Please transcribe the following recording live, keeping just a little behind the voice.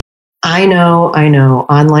I know,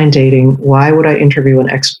 online dating. Why would I interview an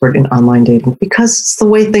expert in online dating? Because it's the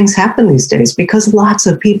way things happen these days, because lots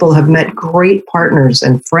of people have met great partners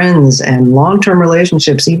and friends and long-term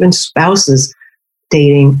relationships, even spouses,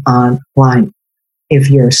 dating online. If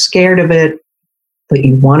you're scared of it, but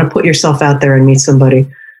you want to put yourself out there and meet somebody,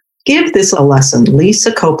 give this a lesson.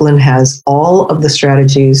 Lisa Copeland has all of the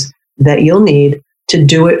strategies that you'll need to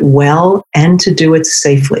do it well and to do it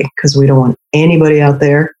safely, because we don't want anybody out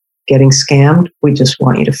there getting scammed. We just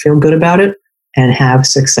want you to feel good about it and have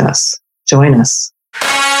success. Join us.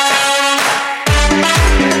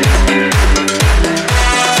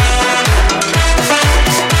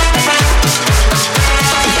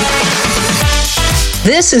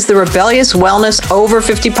 This is the Rebellious Wellness Over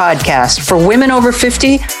 50 podcast for women over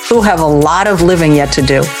 50 who have a lot of living yet to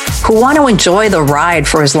do, who want to enjoy the ride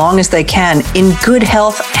for as long as they can in good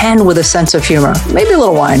health and with a sense of humor, maybe a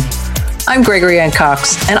little wine. I'm Gregory Ann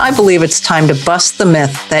Cox, and I believe it's time to bust the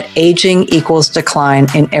myth that aging equals decline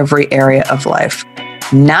in every area of life.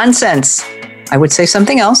 Nonsense. I would say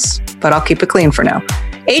something else, but I'll keep it clean for now.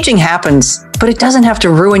 Aging happens, but it doesn't have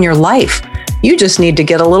to ruin your life. You just need to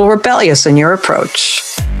get a little rebellious in your approach.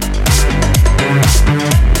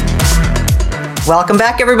 Welcome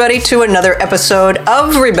back, everybody, to another episode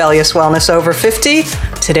of Rebellious Wellness Over 50.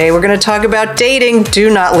 Today, we're going to talk about dating.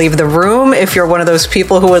 Do not leave the room if you're one of those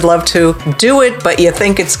people who would love to do it, but you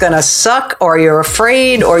think it's going to suck, or you're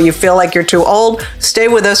afraid, or you feel like you're too old. Stay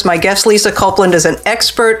with us. My guest, Lisa Copeland, is an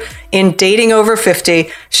expert in dating over 50.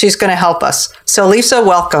 She's going to help us. So, Lisa,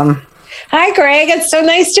 welcome. Hi, Greg. It's so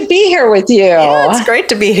nice to be here with you. Yeah, it's great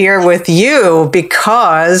to be here with you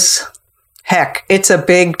because, heck, it's a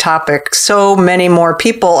big topic. So many more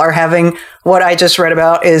people are having what I just read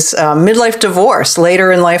about is midlife divorce,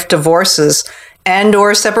 later in life divorces, and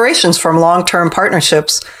or separations from long-term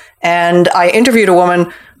partnerships. And I interviewed a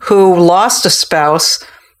woman who lost a spouse,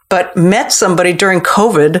 but met somebody during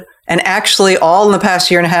COVID, and actually all in the past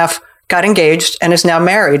year and a half got engaged and is now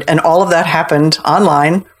married. And all of that happened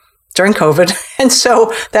online during COVID. And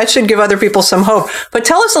so that should give other people some hope. But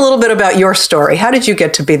tell us a little bit about your story. How did you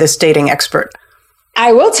get to be this dating expert?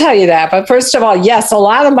 I will tell you that. But first of all, yes, a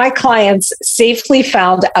lot of my clients safely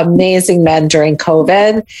found amazing men during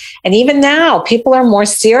COVID. And even now, people are more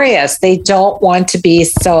serious. They don't want to be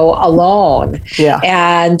so alone. Yeah.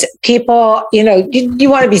 And people, you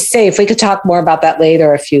want to be safe. We could talk more about that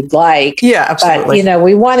later if you'd like. Yeah, absolutely. But,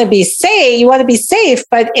 we want to be safe. You want to be safe.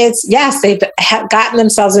 But it's, yes, they've gotten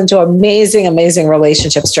themselves into amazing, amazing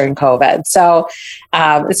relationships during COVID. So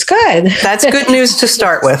it's good. That's good news to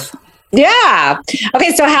start with. Yeah.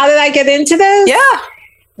 Okay. So how did I get into this? Yeah.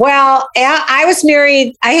 Well, I was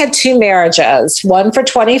married. I had two marriages, one for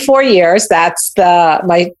 24 years. That's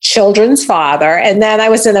my children's father. And then I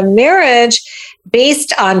was in a marriage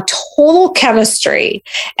based on total chemistry.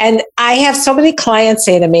 And I have so many clients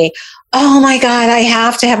say to me, oh my God, I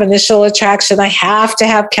have to have initial attraction. I have to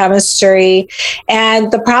have chemistry.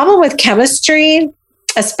 And the problem with chemistry,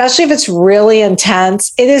 especially if it's really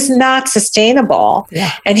intense, it is not sustainable.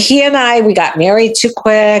 Yeah. And he and I, we got married too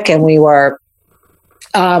quick, and we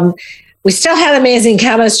still had amazing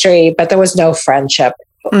chemistry, but there was no friendship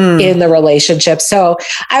in the relationship. So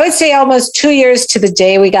I would say almost 2 years to the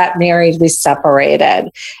day we got married, we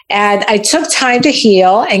separated. And I took time to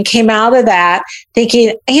heal and came out of that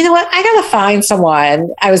thinking, you know what, I got to find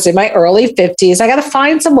someone. I was in my early 50s. I got to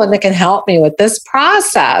find someone that can help me with this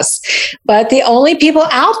process. But the only people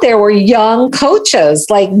out there were young coaches,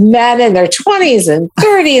 like men in their 20s and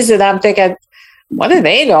 30s. And I'm thinking, what do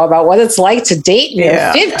they know about what it's like to date in your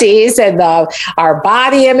 50s and our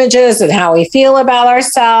body images and how we feel about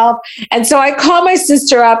ourselves? And so I called my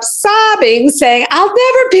sister up sobbing, saying, I'll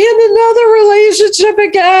never be in another relationship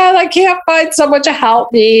again. I can't find someone to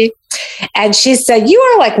help me. And she said, you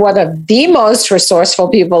are like one of the most resourceful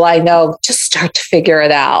people I know. Just start to figure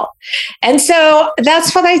it out. And so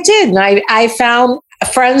that's what I did. And I found a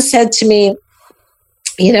friend said to me,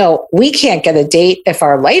 we can't get a date if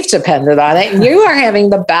our life depended on it. And you are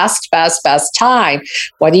having the best time.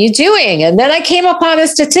 What are you doing? And then I came upon a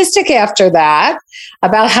statistic after that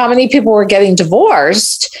about how many people were getting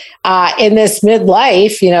divorced in this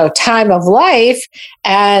midlife, time of life.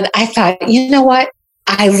 And I thought, you know what?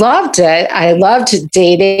 I loved it. I loved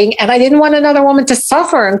dating, and I didn't want another woman to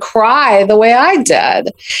suffer and cry the way I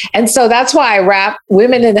did. And so that's why I wrap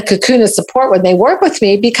women in a cocoon of support when they work with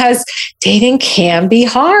me, because dating can be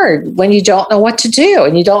hard when you don't know what to do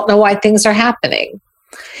and you don't know why things are happening.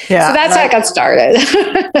 Yeah. So that's how I got started.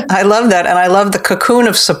 I love that. And I love the cocoon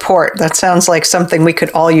of support. That sounds like something we could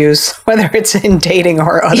all use, whether it's in dating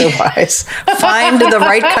or otherwise. Find the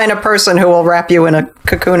right kind of person who will wrap you in a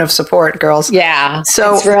cocoon of support, girls. Yeah.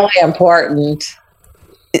 So it's really important.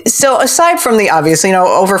 So aside from the obvious,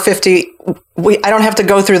 over 50, I don't have to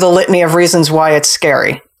go through the litany of reasons why it's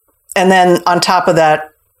scary. And then on top of that,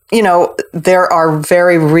 there are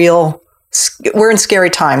very real, we're in scary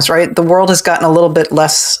times, right? The world has gotten a little bit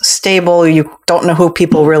less stable. You don't know who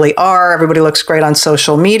people really are. Everybody looks great on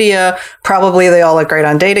social media. Probably they all look great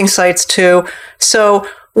on dating sites too. So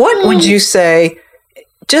what would you say,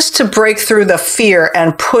 just to break through the fear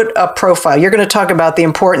and put a profile? You're going to talk about the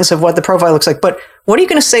importance of what the profile looks like, but what are you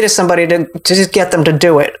going to say to somebody to just get them to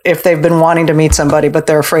do it if they've been wanting to meet somebody, but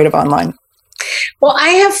they're afraid of online? Well, I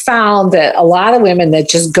have found that a lot of women that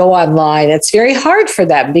just go online, it's very hard for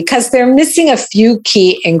them because they're missing a few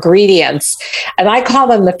key ingredients. And I call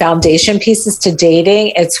them the foundation pieces to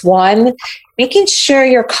dating. It's one, making sure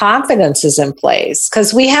your confidence is in place,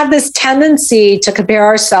 because we have this tendency to compare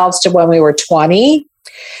ourselves to when we were 20,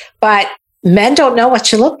 but men don't know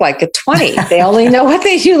what you look like at 20. They only know what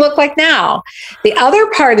you look like now. The other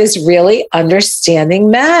part is really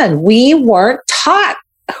understanding men. We weren't taught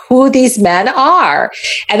who these men are.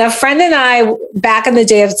 And a friend and I, back in the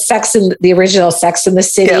day of the original Sex and the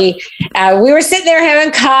City, we were sitting there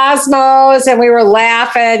having Cosmos and we were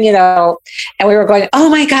laughing, and we were going, oh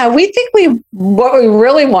my God, we think what we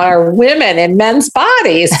really want are women in men's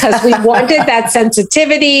bodies, because we wanted that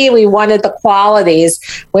sensitivity. We wanted the qualities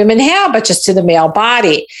women have, but just to the male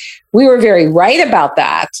body. We were very right about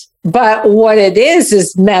that. But what it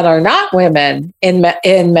is men are not women in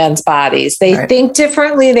men's bodies. They think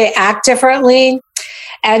differently, they act differently.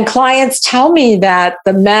 And clients tell me that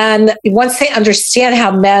the men, once they understand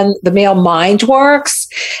how the male mind works,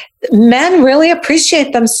 men really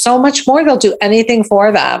appreciate them so much more. They'll do anything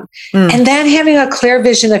for them. And then having a clear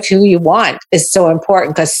vision of who you want is so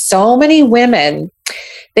important, because so many women,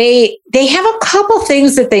 they have a couple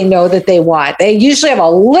things that they know that they want. They usually have a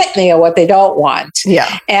litany of what they don't want.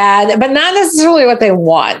 Yeah. But not necessarily what they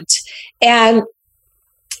want. And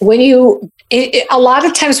when a lot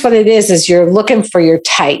of times what it is you're looking for your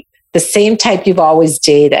type, the same type you've always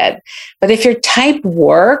dated. But if your type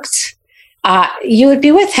worked, you would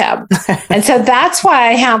be with him. And so that's why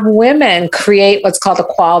I have women create what's called a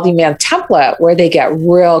quality man template, where they get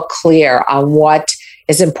real clear on what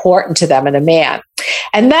is important to them in a man.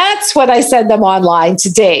 And that's what I send them online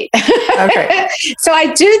to date. Okay. So I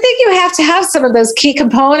do think you have to have some of those key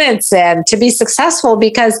components in to be successful,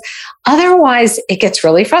 because otherwise it gets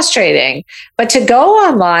really frustrating. But to go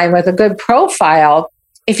online with a good profile,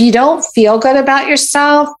 if you don't feel good about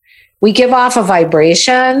yourself, we give off a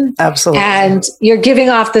vibration. Absolutely. And you're giving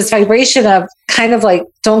off this vibration of kind of like,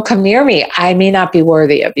 don't come near me. I may not be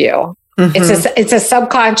worthy of you. Mm-hmm. It's a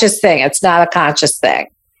subconscious thing. It's not a conscious thing.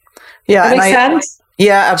 Yeah. That makes sense?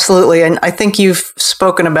 Yeah, absolutely. And I think you've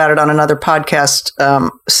spoken about it on another podcast.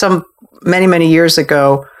 Many years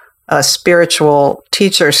ago, a spiritual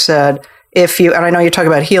teacher said, and I know you talk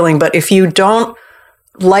about healing, but if you don't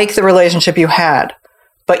like the relationship you had,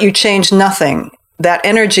 but you change nothing, that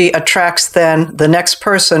energy attracts then the next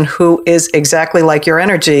person who is exactly like your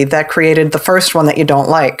energy that created the first one that you don't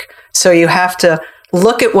like. So you have to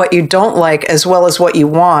look at what you don't like as well as what you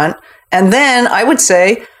want. And then I would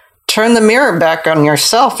say, turn the mirror back on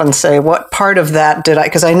yourself and say, what part of that did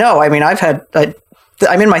because I know, I'm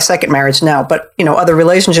in my second marriage now, but other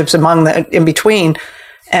relationships in between,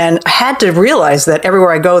 and I had to realize that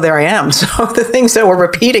everywhere I go, there I am. So the things that were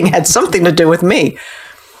repeating had something to do with me.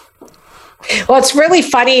 Well, it's really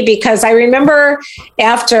funny because I remember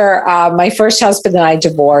after my first husband and I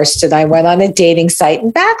divorced, and I went on a dating site.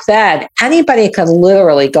 And back then, anybody could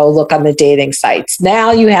literally go look on the dating sites.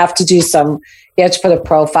 Now you have to you have to put a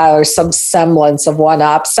profile or some semblance of one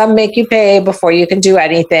up. Some make you pay before you can do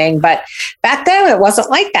anything. But back then, it wasn't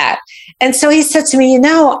like that. And so he said to me,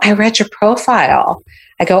 I read your profile.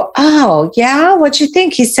 I go, oh, yeah? What'd you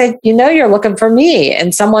think? He said, you're looking for me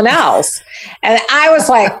and someone else. And I was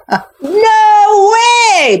like, no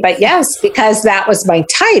way. But yes, because that was my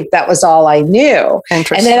type. That was all I knew. And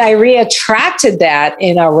then I reattracted that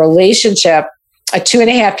in a relationship, a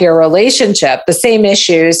 2.5-year relationship, the same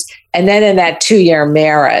issues, and then in that 2-year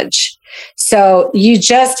marriage. So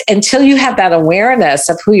until you have that awareness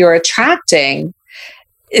of who you're attracting,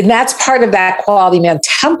 and that's part of that quality man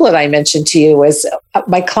template I mentioned to you, is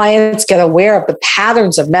my clients get aware of the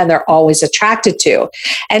patterns of men they're always attracted to.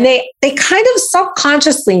 And they kind of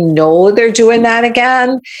subconsciously know they're doing that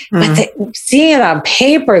again, but seeing it on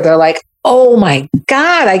paper, they're like, oh my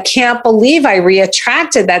God, I can't believe I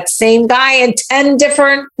reattracted that same guy and 10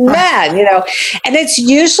 different men, and it's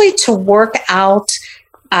usually to work out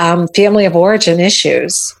family of origin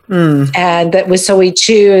issues. And so we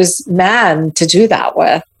choose men to do that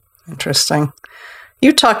with. Interesting.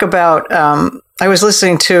 You talk about, I was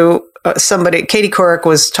listening to somebody, Katie Couric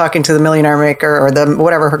was talking to the Millionaire Maker or the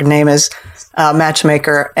whatever her name is,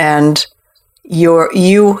 matchmaker, and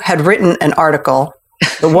you had written an article.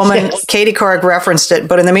 The woman, yes. Katie Couric referenced it,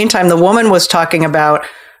 but in the meantime, the woman was talking about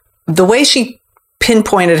the way she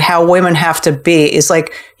pinpointed how women have to be is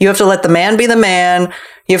like, you have to let the man be the man.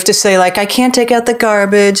 You have to say, like, I can't take out the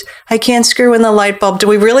garbage. I can't screw in the light bulb. Do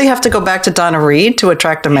we really have to go back to Donna Reed to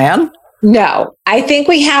attract a man? No, I think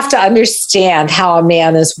we have to understand how a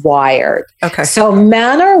man is wired. Okay. So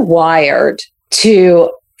men are wired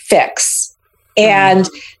to fix. And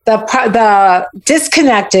the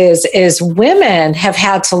disconnect is women have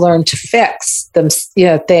had to learn to fix them,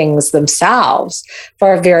 things themselves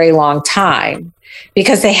for a very long time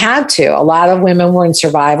because they had to. A lot of women were in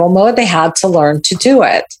survival mode. They had to learn to do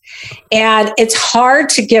it. And it's hard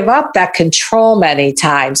to give up that control many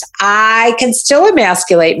times. I can still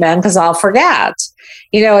emasculate men because I'll forget.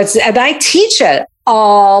 And I teach it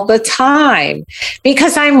all the time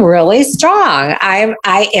because I'm really strong. I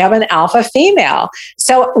am an alpha female.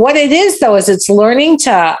 So what it is though, is it's learning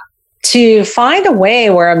to find a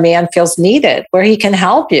way where a man feels needed, where he can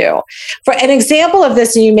help you. For an example of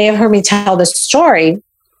this, and you may have heard me tell this story,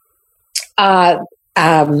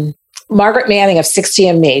 Margaret Manning of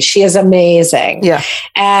 60andMe. She is amazing. Yeah.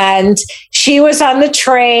 And she was on the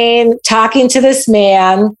train talking to this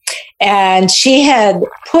man, and she had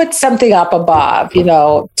put something up above,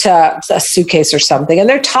 to a suitcase or something. And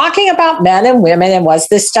they're talking about men and women and was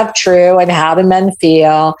this stuff true and how do men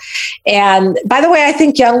feel? And by the way, I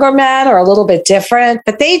think younger men are a little bit different,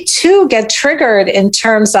 but they too get triggered in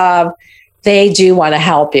terms of they do want to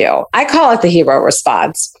help you. I call it the hero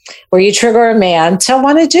response, where you trigger a man to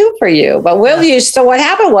want to do for you. But so what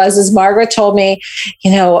happened is Margaret told me,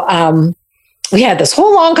 we had this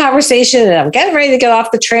whole long conversation and I'm getting ready to get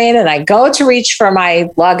off the train and I go to reach for my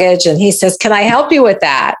luggage and he says, can I help you with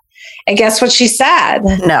that? And guess what she said?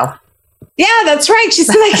 No. Yeah, that's right. She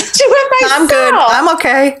said, I can do it myself. I'm good. I'm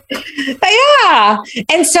okay. Yeah.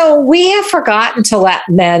 And so we have forgotten to let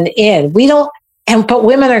men in. But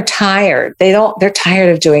women are tired. They're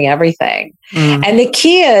tired of doing everything. And the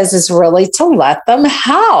key is really to let them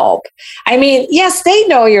help. I mean, yes, they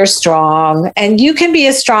know you're strong and you can be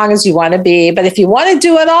as strong as you want to be. But if you want to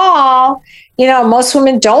do it all, most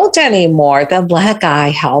women don't anymore, then let a guy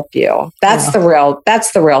help you. That's the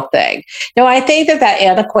real thing. I think that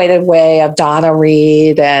antiquated way of Donna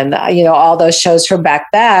Reed and, all those shows from back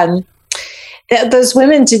then, those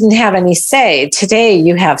women didn't have any say. Today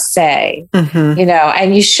you have say,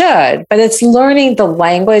 and you should, but it's learning the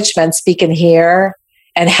language men speak and hear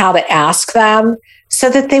and how to ask them so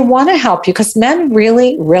that they want to help you, because men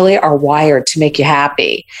really, really are wired to make you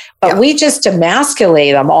happy. But we just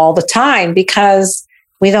emasculate them all the time because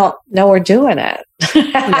we don't know we're doing it.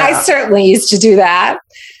 I certainly used to do that.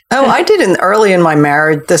 Oh, I did early in my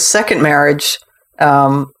marriage, the second marriage.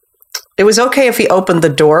 It was okay if he opened the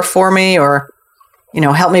door for me or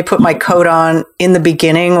help me put my coat on in the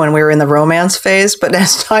beginning when we were in the romance phase. But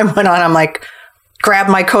as time went on, I'm like, grab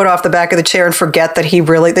my coat off the back of the chair and forget that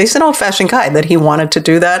he's an old-fashioned guy, that he wanted to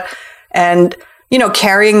do that. And,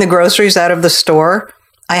 carrying the groceries out of the store,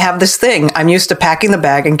 I have this thing. I'm used to packing the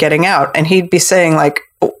bag and getting out. And he'd be saying like,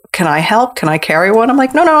 oh, can I help? Can I carry one? I'm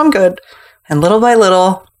like, no, I'm good. And little by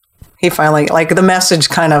little, he finally, the message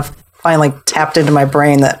kind of finally tapped into my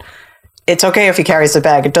brain that it's okay if he carries the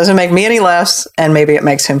bag. It doesn't make me any less, and maybe it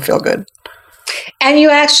makes him feel good. And you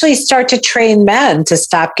actually start to train men to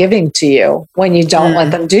stop giving to you when you don't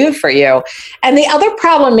let them do for you. And the other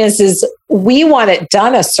problem is we want it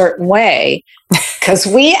done a certain way because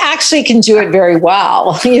we actually can do it very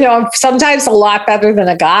well, sometimes a lot better than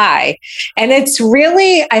a guy. And it's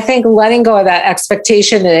really, I think, letting go of that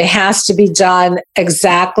expectation that it has to be done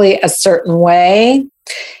exactly a certain way.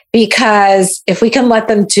 Because if we can let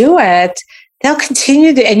them do it, they'll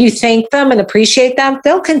continue to, and you thank them and appreciate them,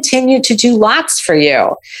 they'll continue to do lots for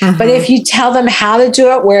you. But if you tell them how to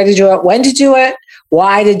do it, where to do it, when to do it,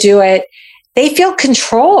 why to do it, they feel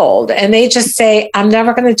controlled and they just say, I'm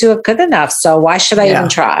never going to do it good enough. So why should I even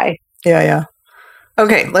try? Yeah.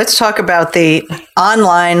 Okay, let's talk about the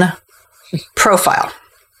online profile.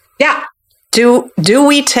 Yeah. Do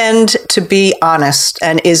we tend to be honest,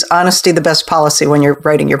 and is honesty the best policy when you're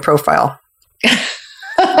writing your profile?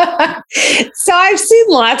 So I've seen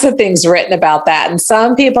lots of things written about that. And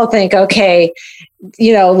some people think, okay,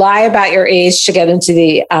 lie about your age to get into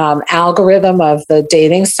the algorithm of the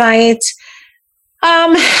dating site.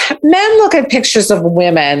 Men look at pictures of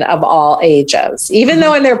women of all ages, even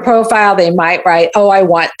though in their profile they might write, "Oh, I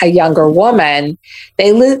want a younger woman."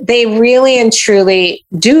 They really and truly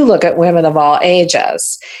do look at women of all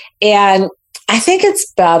ages, and I think it's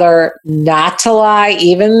better not to lie,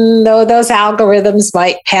 even though those algorithms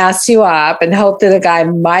might pass you up and hope that a guy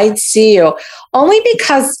might see you. Only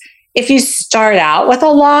because if you start out with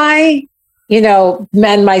a lie,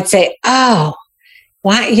 men might say, "Oh,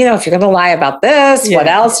 why, if you're going to lie about this, what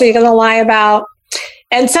else are you going to lie about?"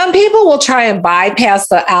 And some people will try and bypass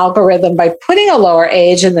the algorithm by putting a lower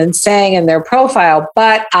age and then saying in their profile,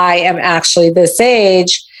 "But I am actually this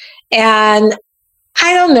age." And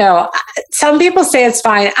I don't know. Some people say it's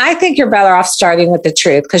fine. I think you're better off starting with the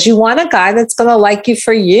truth, because you want a guy that's going to like you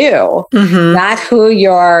for you, not who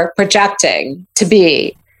you're projecting to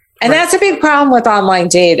be. And that's a big problem with online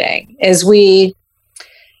dating, is we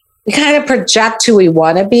kind of project who we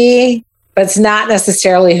want to be, but it's not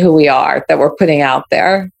necessarily who we are that we're putting out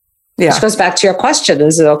there. Yeah. Which goes back to your question,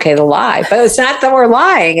 is it okay to lie? But it's not that we're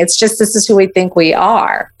lying. It's just this is who we think we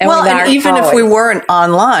are. And even if we weren't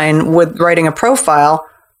online with writing a profile,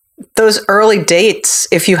 those early dates,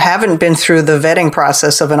 if you haven't been through the vetting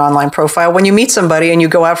process of an online profile, when you meet somebody and you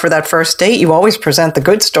go out for that first date, you always present the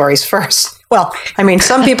good stories first. Well, I mean,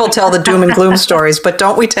 some people tell the doom and gloom stories, but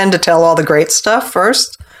don't we tend to tell all the great stuff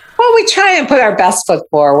first? Well, we try and put our best foot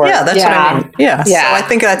forward. Yeah, that's what I mean. Yeah. So I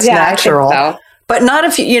think that's natural. I think so. But not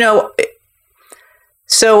if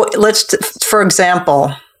so for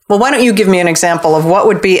example, why don't you give me an example of what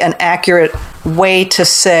would be an accurate way to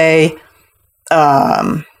say,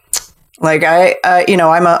 I'm an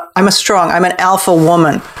alpha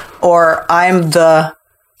woman, or I've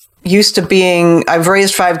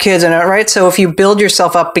raised 5 kids, and right. So if you build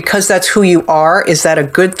yourself up because that's who you are, is that a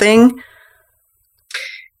good thing?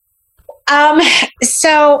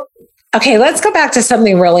 Okay, let's go back to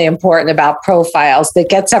something really important about profiles that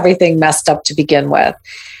gets everything messed up to begin with.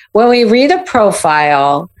 When we read a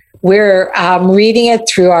profile, we're reading it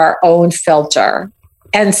through our own filter.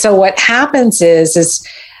 And so what happens is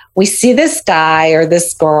we see this guy or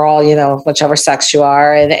this girl, whichever sex you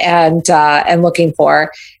are, and looking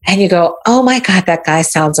for, and you go, "Oh my God, that guy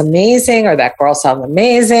sounds amazing," or "That girl sounds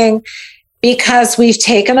amazing." Because we've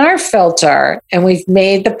taken our filter and we've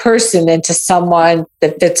made the person into someone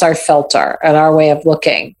that fits our filter and our way of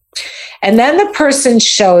looking. And then the person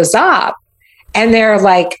shows up and they're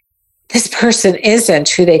like, this person isn't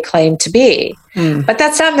who they claim to be. But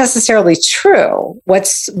that's not necessarily true.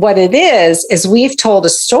 What it is we've told a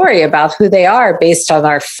story about who they are based on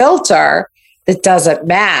our filter that doesn't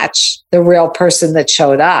match the real person that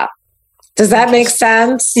showed up. Does that make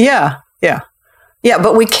sense? Yeah. Yeah,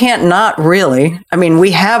 but we can't not really. I mean,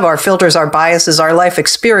 we have our filters, our biases, our life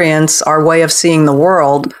experience, our way of seeing the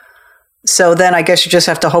world. So then I guess you just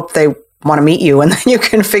have to hope they want to meet you, and then you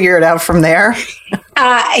can figure it out from there.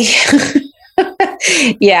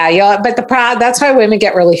 Yeah, but that's why women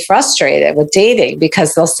get really frustrated with dating,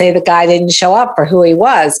 because they'll say the guy didn't show up for who he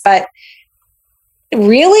was. But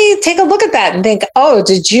really take a look at that and think, oh,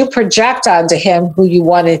 did you project onto him who you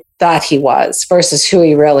thought he was versus who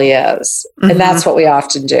he really is? And that's what we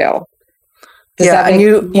often do. And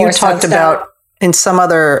you talked about in some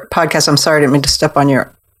other podcast, I'm sorry, I didn't mean to step on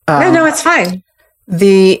your... No, it's fine.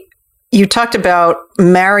 You talked about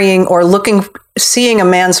marrying or seeing a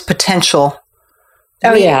man's potential.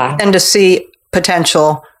 Oh, yeah. And to see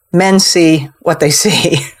potential, men see what they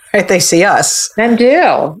see. Right, they see us. Men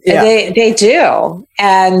do. Yeah. They do.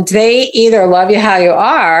 And they either love you how you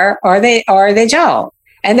are or they don't.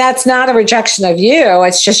 And that's not a rejection of you.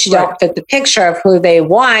 It's just you don't fit the picture of who they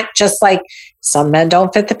want, just like some men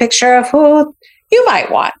don't fit the picture of who you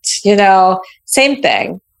might want. Same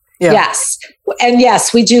thing. Yeah. Yes. And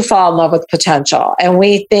yes, we do fall in love with potential. And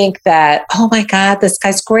we think that, oh my God, this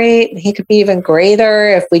guy's great. He could be even greater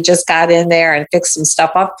if we just got in there and fixed some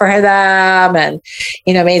stuff up for them and,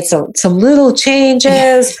 made some little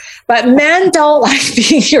changes. But men don't like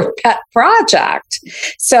being your pet project.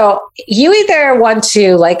 So you either want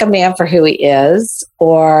to like a man for who he is,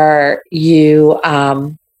 or you,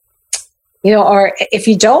 or if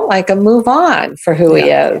you don't like him, move on for who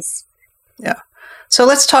he is. Yeah. So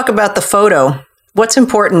let's talk about the photo. What's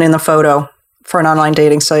important in the photo for an online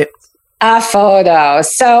dating site? A photo.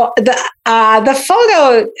 So the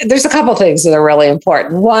photo, there's a couple things that are really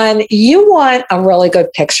important. One, you want a really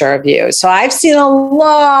good picture of you. So I've seen a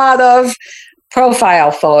lot of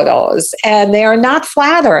profile photos, and they are not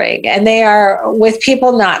flattering, and they are with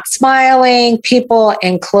people not smiling, people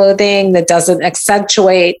in clothing that doesn't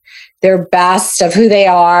accentuate their best of who they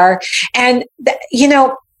are. And,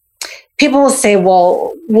 people will say,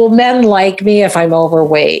 well, will men like me if I'm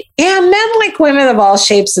overweight? Yeah, men like women of all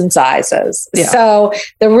shapes and sizes. Yeah. So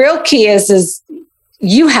the real key is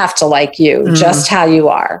you have to like you just how you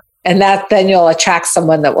are. And that then you'll attract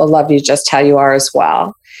someone that will love you just how you are as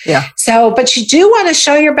well. Yeah. So, but you do want to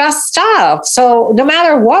show your best stuff. So no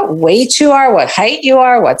matter what weight you are, what height you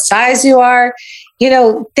are, what size you are,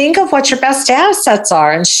 think of what your best assets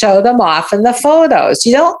are and show them off in the photos.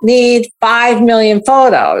 You don't need 5 million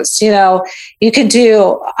photos. You could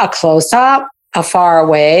do a close up, a far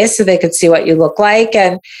away, so they could see what you look like.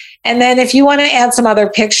 And then if you want to add some other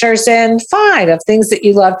pictures in, fine, of things that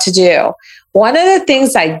you love to do. One of the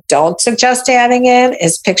things I don't suggest adding in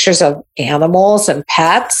is pictures of animals and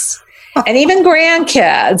pets and even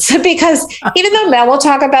grandkids, because even though men will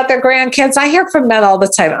talk about their grandkids, I hear from men all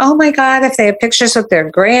the time, oh my God, if they have pictures with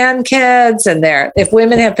their grandkids and if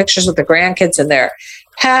women have pictures with their grandkids and their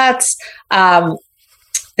pets,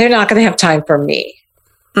 they're not going to have time for me.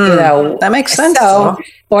 That makes sense.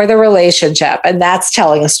 Or the relationship. And that's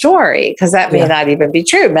telling a story, because that may not even be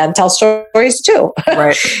true. Men tell stories too.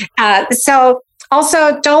 Right. So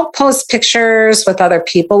also don't post pictures with other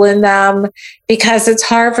people in them, because it's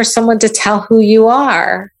hard for someone to tell who you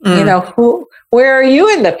are. Where are you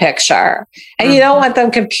in the picture? And you don't want them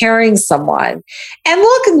comparing someone. And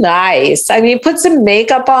look nice. I mean, put some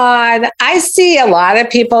makeup on. I see a lot of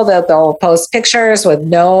people that they'll post pictures with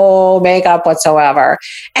no makeup whatsoever.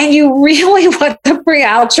 And you really want to bring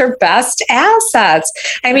out your best assets.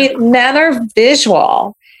 I mean, men are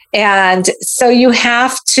visual. And so you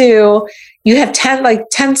have 10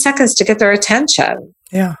 seconds to get their attention.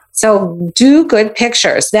 Yeah. So do good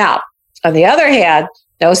pictures. Now, on the other hand,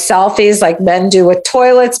 no selfies like men do with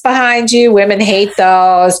toilets behind you. Women hate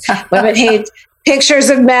those. Women hate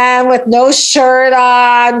pictures of men with no shirt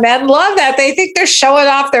on. Men love that. They think they're showing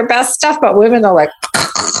off their best stuff, but women are like,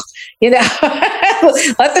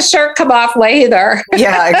 let the shirt come off later.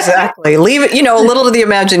 Yeah, exactly. Leave it, a little to the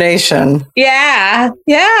imagination. Yeah.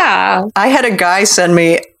 Yeah. I had a guy send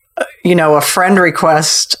me, a friend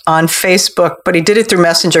request on Facebook, but he did it through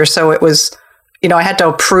Messenger. So it was, I had to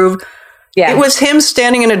approve. Yeah. It was him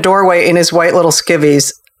standing in a doorway in his white little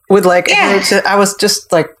skivvies with I was just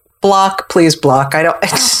like, block, please block.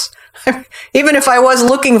 Even if I was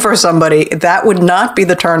looking for somebody, that would not be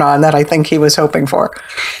the turn on that I think he was hoping for.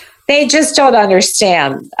 They just don't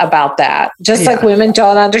understand about that. Just like women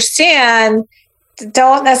don't understand,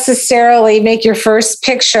 don't necessarily make your first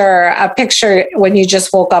picture a picture when you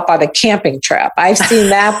just woke up on a camping trip. I've seen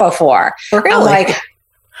that before. Really? I'm like,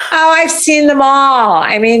 I've seen them all.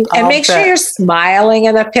 I mean, and make sure you're smiling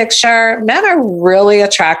in a picture. Men are really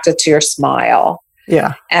attracted to your smile.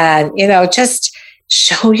 Yeah. And, just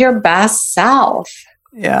show your best self.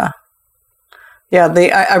 Yeah.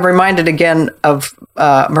 Yeah. I'm reminded again of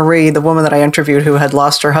Marie, the woman that I interviewed who had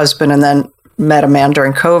lost her husband and then met a man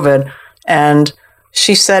during COVID. And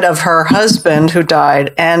she said of her husband who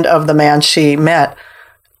died and of the man she met,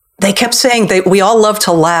 they kept saying we all love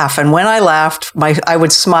to laugh. And when I laughed, I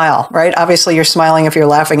would smile, right? Obviously, you're smiling if you're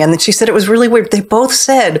laughing. And then she said it was really weird. They both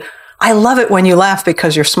said, I love it when you laugh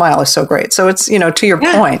because your smile is so great. So it's, to your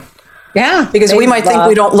point. Yeah. Because we might think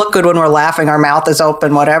we don't look good when we're laughing. Our mouth is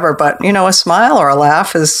open, whatever. But, a smile or a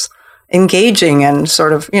laugh is engaging and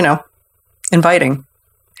sort of, inviting.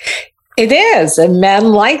 It is. And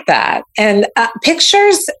men like that. And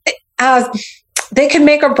pictures, they can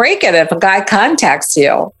make or break it if a guy contacts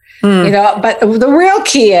you. But the real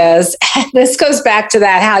key is, and this goes back to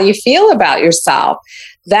that, how you feel about yourself.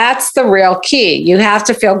 That's the real key. You have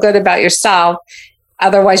to feel good about yourself.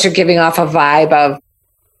 Otherwise, you're giving off a vibe of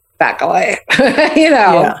back away,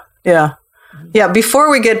 Yeah. Yeah. Yeah.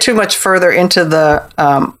 Before we get too much further into the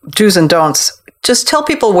do's and don'ts, just tell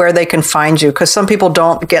people where they can find you, because some people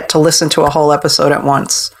don't get to listen to a whole episode at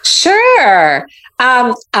once. Sure.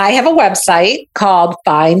 I have a website called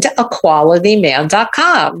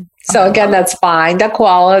findequalityman.com. So again, that's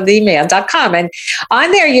findequalityman.com. And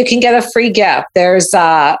on there, you can get a free gift.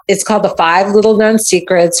 It's called the 5 Little Known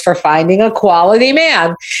Secrets for Finding a Quality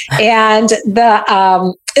Man. And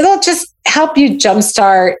it'll just help you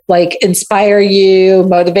jumpstart, like inspire you,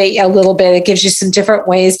 motivate you a little bit. It gives you some different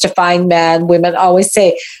ways to find men. Women always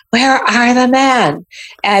say, where are the men?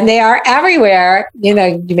 And they are everywhere. You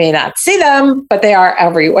may not see them, but they are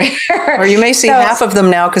everywhere. Or you may see half of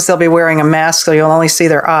them now because they'll be wearing a mask, so you'll only see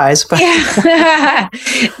their eyes. But, yeah.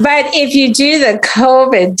 But if you do the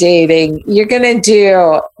COVID dating, you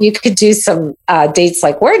could do some dates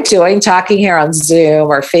like we're doing, talking here on Zoom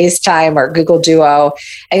or FaceTime or Google Duo,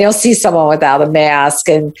 and you'll see someone without a mask.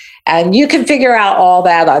 And you can figure out all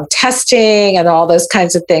that on testing and all those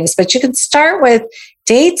kinds of things. But you can start with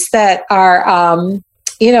dates that are,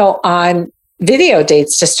 on video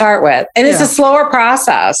dates to start with. And it's a slower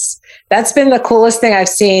process. That's been the coolest thing I've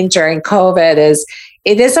seen during COVID is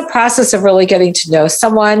it is a process of really getting to know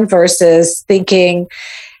someone versus thinking,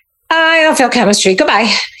 I don't feel chemistry.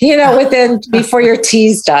 Goodbye. Before your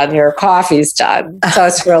tea's done, your coffee's done. So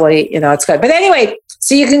it's really, it's good. But anyway,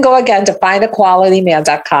 so you can go again to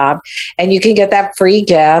findaqualityman.com and you can get that free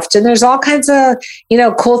gift. And there's all kinds of,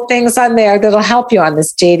 cool things on there that'll help you on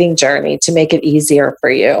this dating journey to make it easier for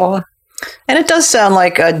you. And it does sound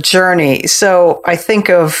like a journey. So I think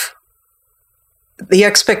of the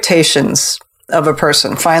expectations of a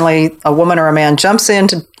person. Finally, a woman or a man jumps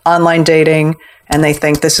into online dating and they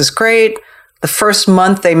think this is great. The first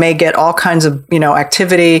month, they may get all kinds of,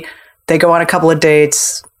 activity. They go on a couple of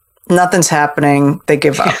dates. Nothing's happening. They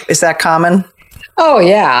give up. Is that common? Oh,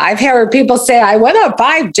 yeah. I've heard people say, I went on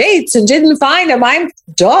 5 dates and didn't find him. I'm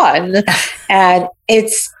done. And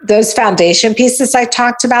it's those foundation pieces I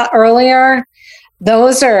talked about earlier.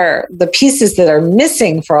 Those are the pieces that are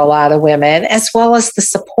missing for a lot of women, as well as the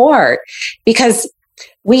support. Because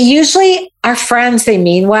we usually, our friends, they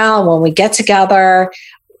mean well. And when we get together,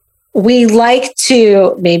 we like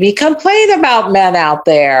to maybe complain about men out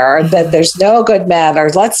there, that there's no good men, or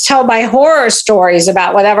let's tell my horror stories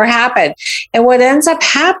about whatever happened. And what ends up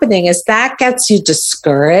happening is that gets you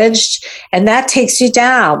discouraged and that takes you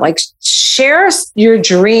down. Like, share your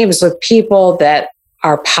dreams with people that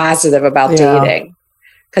are positive about dating,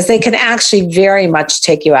 because they can actually very much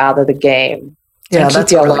take you out of the game. Yeah,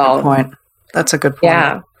 that's a really good point. That's a good point.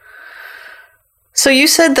 Yeah. So you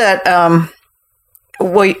said that,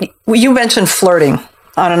 you mentioned flirting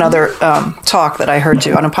on another talk that I heard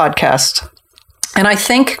you on a podcast. And I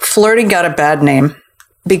think flirting got a bad name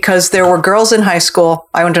because there were girls in high school.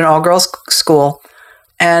 I went to an all-girls school.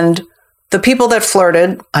 And the people that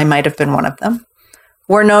flirted, I might have been one of them,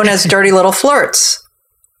 were known as dirty little flirts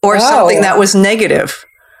or something that was negative.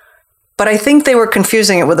 But I think they were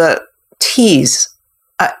confusing it with a tease.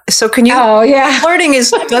 So can you? Oh, yeah. Flirting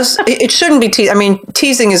it shouldn't be teasing. I mean,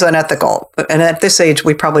 teasing is unethical. And at this age,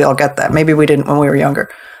 we probably all get that. Maybe we didn't when we were younger.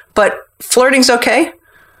 But flirting's okay?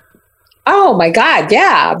 Oh, my God.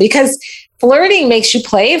 Yeah. Because flirting makes you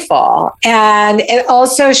playful. And it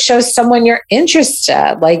also shows someone you're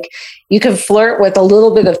interested. Like, you can flirt with a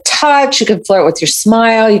little bit of touch. You can flirt with your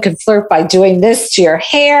smile. You can flirt by doing this to your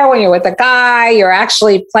hair when you're with a guy. You're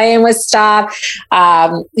actually playing with stuff.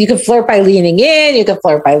 You can flirt by leaning in. You can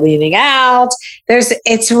flirt by leaning out.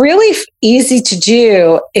 It's really easy to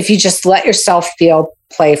do if you just let yourself feel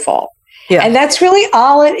playful. Yeah. And that's really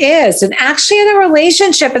all it is. And actually in a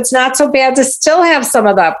relationship, it's not so bad to still have some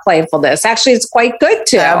of that playfulness. Actually, it's quite good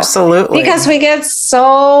too. Absolutely. Because we get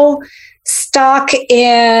so stuck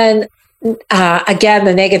in again,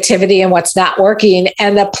 the negativity and what's not working,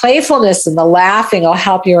 and the playfulness and the laughing will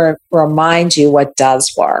help you remind you what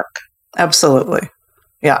does work. Absolutely.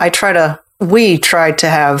 Yeah. We try to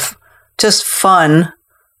have just fun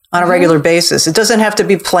on a regular basis. It doesn't have to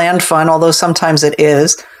be planned fun, although sometimes it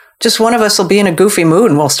is. Just one of us will be in a goofy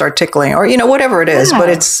mood and we'll start tickling or, whatever it is, but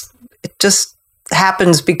it just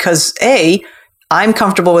happens because I'm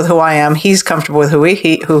comfortable with who I am. He's comfortable with who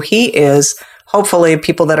he is. Hopefully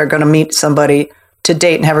people that are going to meet somebody to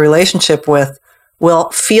date and have a relationship with will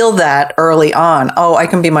feel that early on. Oh, I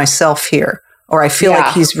can be myself here. Or I feel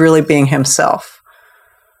like he's really being himself.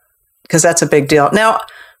 Because that's a big deal. Now,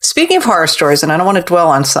 speaking of horror stories, and I don't want to dwell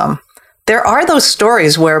on some, there are those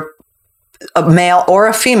stories where a male or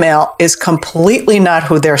a female is completely not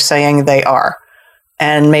who they're saying they are.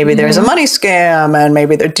 And maybe there's a money scam, and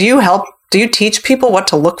maybe do you teach people what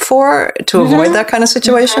to look for to avoid that kind of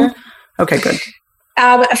situation? Okay, good.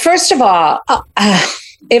 First of all,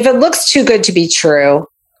 if it looks too good to be true,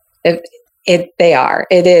 they are.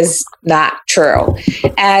 It is not true.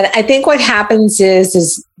 And I think what happens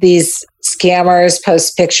is these scammers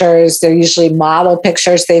post pictures. They're usually model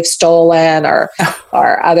pictures they've stolen or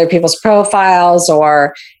other people's profiles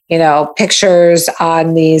or, pictures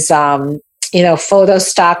on these, photo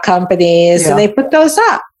stock companies, and they put those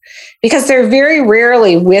up. because they're very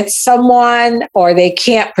rarely with someone, or they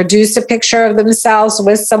can't produce a picture of themselves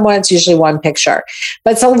with someone. It's usually one picture.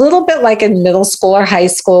 But it's a little bit like in middle school or high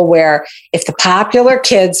school, where if the popular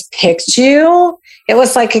kids picked you, it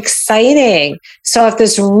was like exciting. So if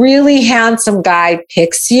this really handsome guy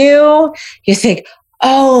picks you, you think,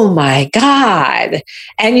 oh my God.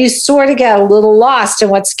 And you sort of get a little lost. And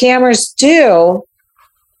what scammers do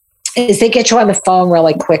is they get you on the phone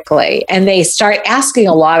really quickly, and they start asking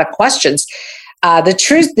a lot of questions.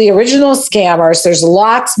 The original scammers, there's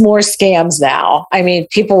lots more scams now. I mean,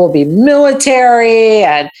 people will be military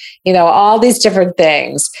and, all these different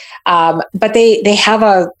things. But they have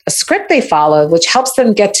a script they follow, which helps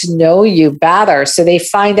them get to know you better. So they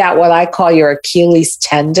find out what I call your Achilles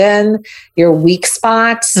tendon, your weak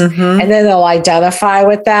spots, and then they'll identify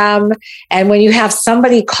with them. And when you have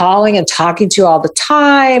somebody calling and talking to you all the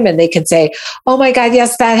time, and they can say, oh my God,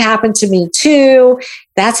 yes, that happened to me too.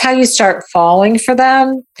 That's how you start falling for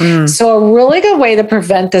them. So a really good way to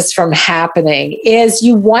prevent this from happening is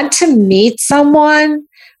you want to meet someone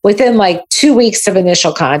within like 2 weeks of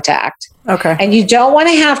initial contact. Okay. And you don't want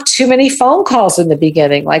to have too many phone calls in the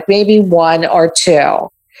beginning, like maybe 1 or 2.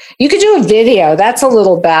 You could do a video. That's a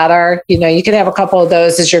little better. You can have a couple of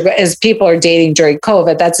those as people are dating during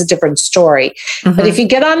COVID. That's a different story. But if you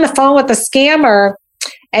get on the phone with a scammer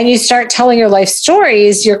and you start telling your life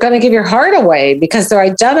stories, you're going to give your heart away because they're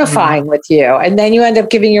identifying with you. And then you end up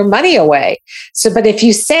giving your money away. But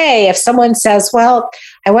if someone says, well,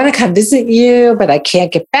 I want to come visit you, but I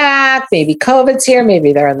can't get back. Maybe COVID's here.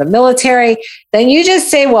 Maybe they're in the military. Then you just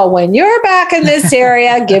say, well, when you're back in this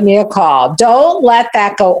area, give me a call. Don't let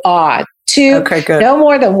that go on. No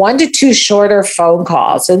more than 1 to 2 shorter phone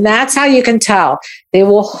calls. And that's how you can tell. They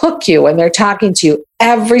will hook you when they're talking to you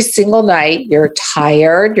every single night. You're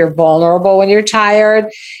tired. You're vulnerable when you're tired.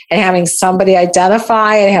 And having somebody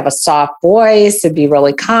identify and have a soft voice and be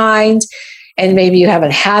really kind, and maybe you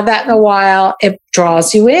haven't had that in a while, it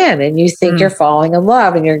draws you in and you think you're falling in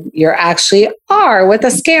love, and you're actually are with a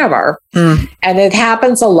scammer. And it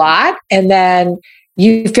happens a lot. And then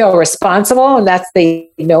you feel responsible, and they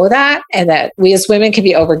know that, and that we as women can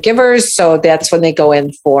be overgivers. So that's when they go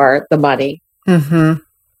in for the money. Okay.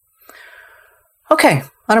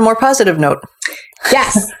 On a more positive note.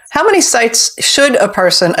 Yes. How many sites should a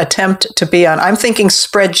person attempt to be on? I'm thinking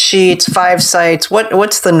spreadsheets, 5 sites.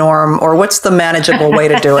 What's the norm, or what's the manageable way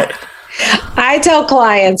to do it? I tell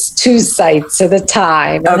clients 2 sites at a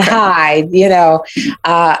time and hide,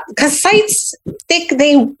 because sites,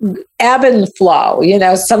 they ebb and flow.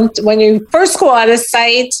 When you first go on a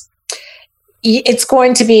site, it's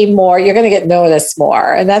going to be more, you're going to get noticed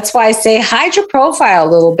more. And that's why I say hide your profile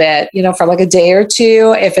a little bit, for like a day or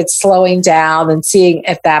 2, if it's slowing down, and seeing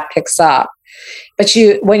if that picks up. But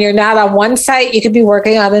when you're not on one site, you could be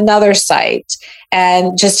working on another site,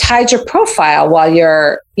 and just hide your profile while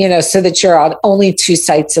you're, so that you're on only 2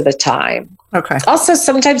 sites at a time. Okay. Also,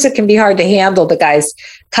 sometimes it can be hard to handle the guys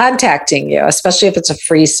contacting you, especially if it's a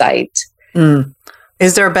free site.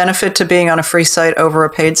 Is there a benefit to being on a free site over a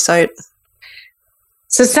paid site?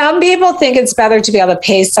 So some people think it's better to be on a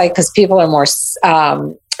paid site because people are more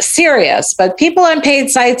serious, but people on paid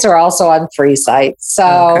sites are also on free sites.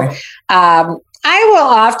 So I will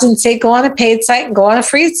often say go on a paid site and go on a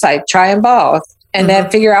free site, try them both, and then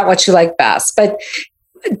figure out what you like best. But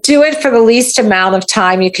do it for the least amount of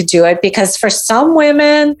time you could do it, because for some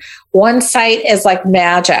women, one site is like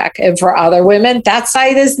magic. And for other women, that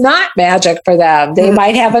site is not magic for them. They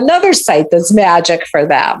might have another site that's magic for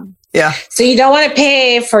them. Yeah. So you don't want to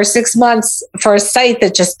pay for 6 months for a site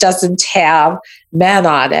that just doesn't have men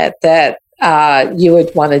on it that you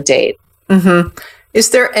would want to date.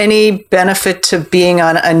 Is there any benefit to being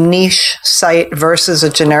on a niche site versus a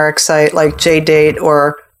generic site like JDate,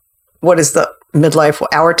 or what is the Midlife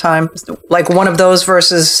Our Time? Like one of those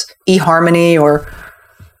versus eHarmony, or?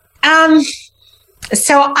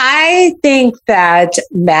 So I think that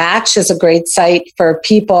Match is a great site for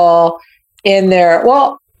people in their,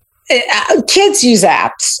 kids use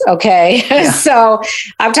apps, okay? Yeah. So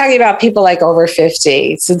I'm talking about people like over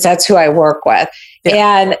 50, since that's who I work with.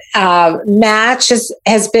 Yeah. And Match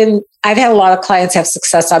has been, I've had a lot of clients have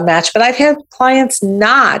success on Match, but I've had clients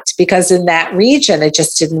not, because in that region, it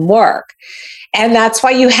just didn't work. And that's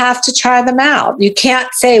why you have to try them out. You can't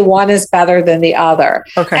say one is better than the other.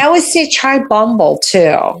 Okay. I always say try Bumble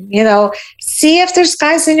too. See if there's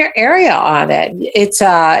guys in your area on it. It's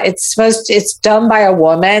done by a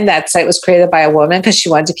woman. That site was created by a woman because she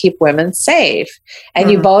wanted to keep women safe. And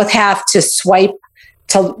you both have to swipe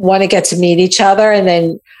to want to get to meet each other, and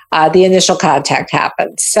then the initial contact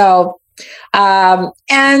happens. So,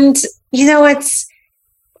 it's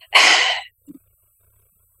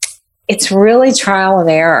it's really trial and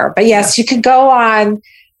error. But yes, you could go on.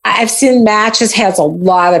 I've seen Matches has a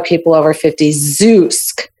lot of people over 50.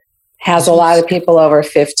 Zoosk has a lot of people over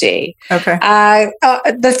 50. Okay.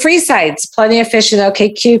 The free sites, Plenty of Fish and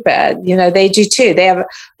OkCupid, they do too. They have,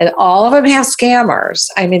 and all of them have scammers.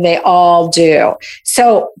 I mean, they all do.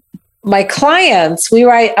 So my clients, we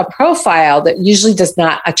write a profile that usually does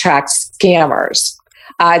not attract scammers.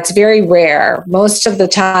 It's very rare. Most of the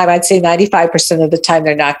time, I'd say 95% of the time,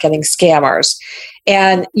 they're not getting scammers.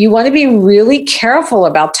 And you want to be really careful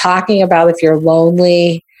about talking about if you're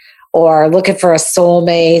lonely or looking for a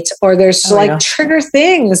soulmate, or there's trigger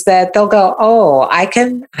things that they'll go, oh, I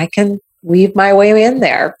can weave my way in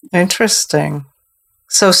there. Interesting.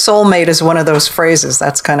 So soulmate is one of those phrases.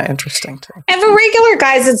 That's kind of interesting too. And for regular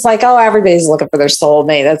guys, it's like, oh, everybody's looking for their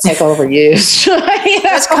soulmate. That's like overused.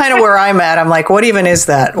 That's kind of where I'm at. I'm like, what even is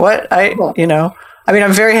that?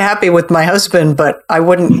 I'm very happy with my husband, but I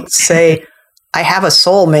wouldn't say I have a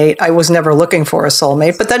soulmate. I was never looking for a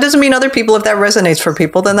soulmate, but that doesn't mean other people, if that resonates for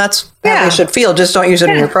people, then that's how they should feel. Just don't use it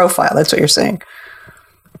in your profile. That's what you're saying.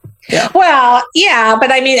 Yeah. Well, yeah, but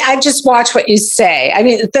I mean, I just watch what you say. I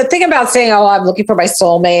mean, the thing about saying, oh, I'm looking for my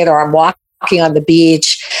soulmate, or I'm walking on the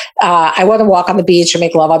beach. I want to walk on the beach or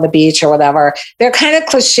make love on the beach or whatever. They're kind of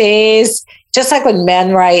cliches. Just like when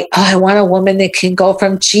men write, oh, I want a woman that can go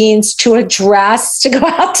from jeans to a dress to go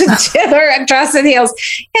out to dinner and dress in heels.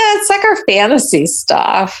 Yeah, it's like our fantasy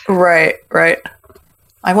stuff. Right.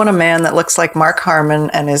 I want a man that looks like Mark Harmon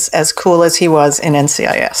and is as cool as he was in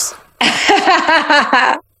NCIS.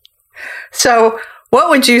 So what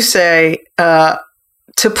would you say to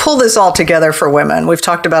pull this all together for women? We've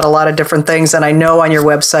talked about a lot of different things, and I know on your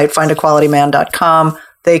website, findaqualityman.com,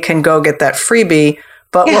 they can go get that freebie.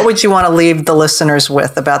 But what would you want to leave the listeners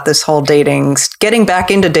with about this whole dating, getting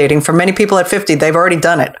back into dating? For many people at 50, they've already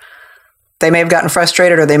done it. They may have gotten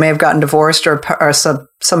frustrated, or they may have gotten divorced, or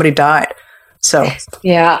somebody died. So,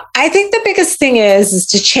 yeah, I think the biggest thing is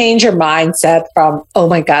to change your mindset from, oh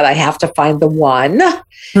my God, I have to find the one,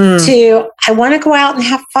 to I want to go out and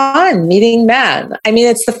have fun meeting men. I mean,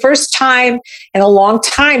 it's the first time in a long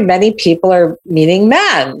time many people are meeting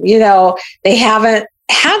men. They haven't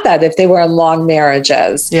had that if they were in long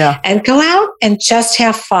marriages. Yeah. And go out and just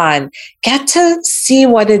have fun. Get to see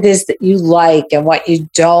what it is that you like and what you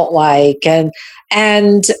don't like, and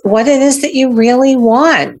what it is that you really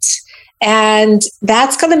want. And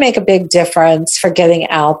that's going to make a big difference for getting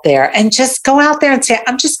out there. And just go out there and say,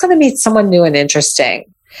 I'm just going to meet someone new and interesting,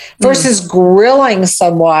 versus grilling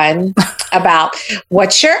someone about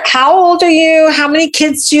how old are you? How many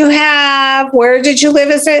kids do you have? Where did you live?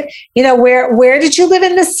 Is it, where did you live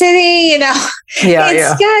in the city?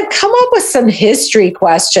 Instead, come up with some history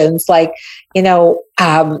questions like,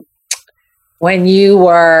 when you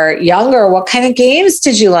were younger, what kind of games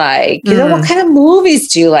did you like? What kind of movies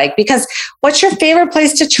do you like? Because what's your favorite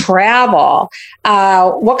place to travel?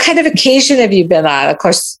 What kind of vacation have you been on? Of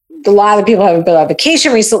course, a lot of people haven't been on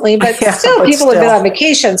vacation recently, but still people have been on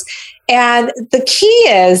vacations. And the key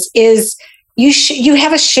is you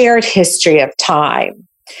have a shared history of time.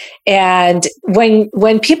 And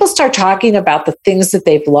when people start talking about the things that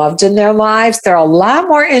they've loved in their lives, they're a lot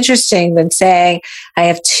more interesting than saying, I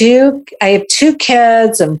have two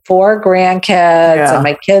kids and 4 grandkids, and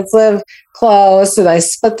my kids live close, and I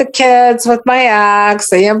split the kids with my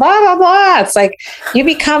ex, and blah, blah, blah. It's like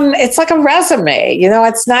it's like a resume,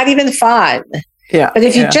 it's not even fun. Yeah. But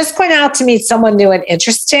if you're just going out to meet someone new and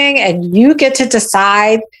interesting, and you get to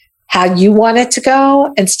decide how you want it to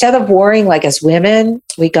go, instead of worrying, like as women,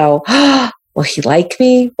 we go, oh, will he like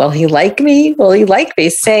me? Will he like me? Will he like me?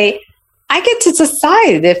 Say, I get to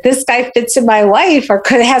decide if this guy fits in my life or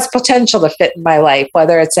has potential to fit in my life,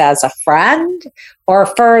 whether it's as a friend or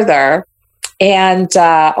further, and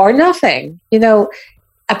or nothing. A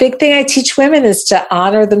big thing I teach women is to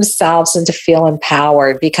honor themselves and to feel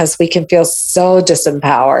empowered, because we can feel so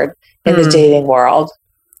disempowered in the dating world.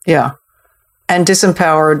 Yeah. And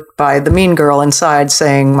disempowered by the mean girl inside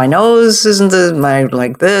saying, my nose isn't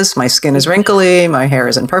like this, my skin is wrinkly, my hair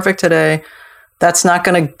isn't perfect today. That's not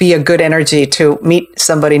going to be a good energy to meet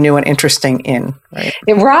somebody new and interesting in.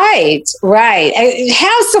 Right.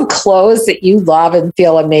 Have some clothes that you love and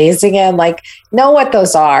feel amazing in. Like, know what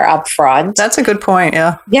those are up front. That's a good point.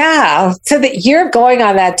 Yeah. Yeah. So that you're going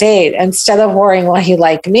on that date, instead of worrying, will he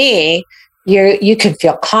like me? You can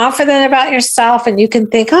feel confident about yourself, and you can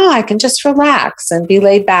think, oh, I can just relax and be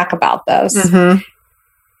laid back about this. Mm-hmm.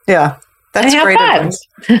 Yeah. That's great advice.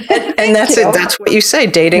 And that's it. That's what you say.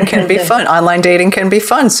 Dating can be fun. Online dating can be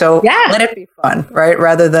fun. So let it be fun, right?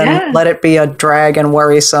 Rather than let it be a drag and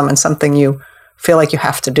worrisome and something you feel like you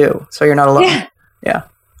have to do. So you're not alone. Yeah.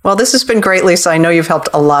 Well, this has been great, Lisa. I know you've helped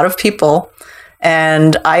a lot of people.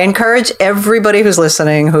 And I encourage everybody who's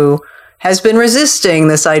listening who has been resisting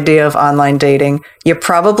this idea of online dating. You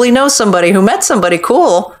probably know somebody who met somebody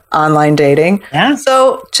cool online dating. Yeah.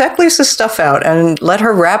 So check Lisa's stuff out and let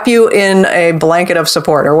her wrap you in a blanket of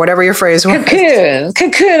support, or whatever your phrase was.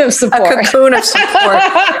 Cocoon of support. A cocoon of support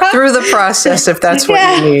through the process, if that's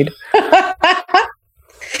what you need.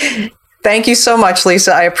 Thank you so much,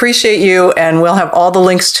 Lisa. I appreciate you. And we'll have all the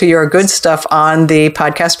links to your good stuff on the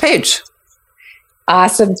podcast page.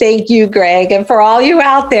 Awesome. Thank you, Greg. And for all you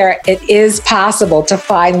out there, it is possible to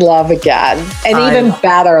find love again, and even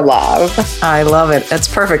better love. I love it. That's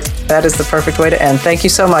perfect. That is the perfect way to end. Thank you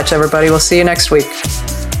so much, everybody. We'll see you next week.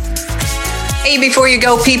 Hey, before you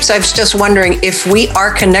go, peeps, I was just wondering if we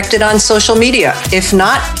are connected on social media. If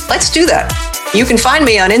not, let's do that. You can find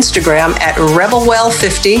me on Instagram at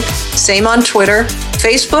RebelWell50, same on Twitter.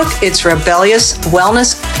 Facebook, it's Rebellious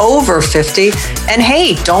Wellness Over 50. And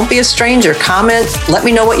hey, don't be a stranger. Comment, let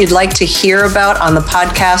me know what you'd like to hear about on the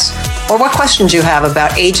podcast, or what questions you have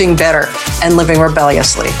about aging better and living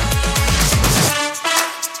rebelliously.